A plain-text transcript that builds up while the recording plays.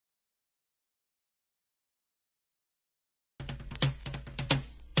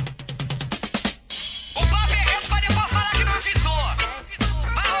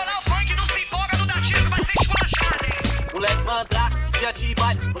Mandrake, dia de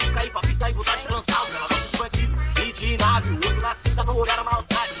baile, quando cair pra pista e voltar descansado. Ela gosta de bandido e de nave, o olho na cinta, no olhar a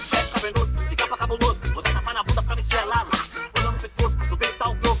maldade. Chefe cavernoso, fica pra cabuloso, vou dar tapa na bunda pra ver se ela late. Quando no pescoço, no peito tá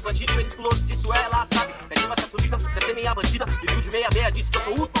o bloco, bandido periculoso, disso ela sabe. Pede pra se assumida, quer ser minha bandida, e viu de meia, disse que eu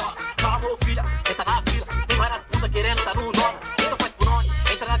sou o top. Calma, ô filha, entra na fila, tem várias putas querendo tá no nome. Então faz por onde,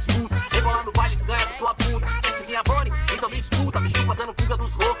 entra na disputa, rebola no baile, ganha com sua bunda. Quer ser minha Bonnie, então me escuta, me chupa dando fuga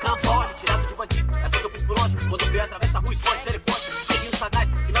dos rocambole. Tirado de bandido, é porque eu fiz por onde, quando vê atravessa a rua, esconde telefone. Neguinho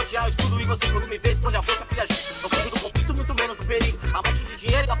sagaz, que não tinha o estudo e você quando me vê, esconde a bolsa, filha gente. Não fujo do conflito, muito menos do perigo. Amante de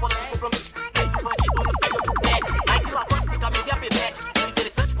dinheiro e da foda sem compromisso. Aí o bandido nos que eu pego. Aí que lacote sem camisa e a pivete. É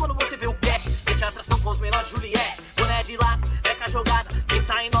interessante quando você vê o cash. Sente a atração com os menores de Juliette. Boné de lado, beca jogada. Quem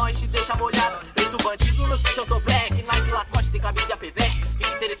sai em nós te deixa molhado. Feito bandido nos que eu tô black. Nike lacote sem camisa e a pivete. Fica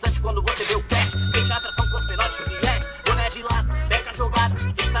interessante quando você vê o cash. Sente a atração com os menores de Juliette. Boné de lado, beca jogada.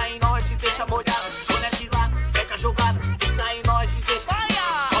 Quem sai em nós te deixa molhado. Boné de lado, beca jogada. Quem sai em nós te deixa.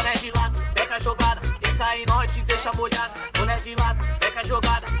 Boné de lado, beca jogada. Quem sai em nós te deixa molhado. Boné de lado, beca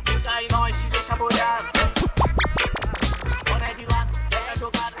jogada. Quem sai em nós te deixa molhado. Boné de lado, beca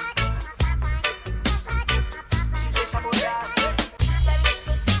jogada. Te deixa molhado.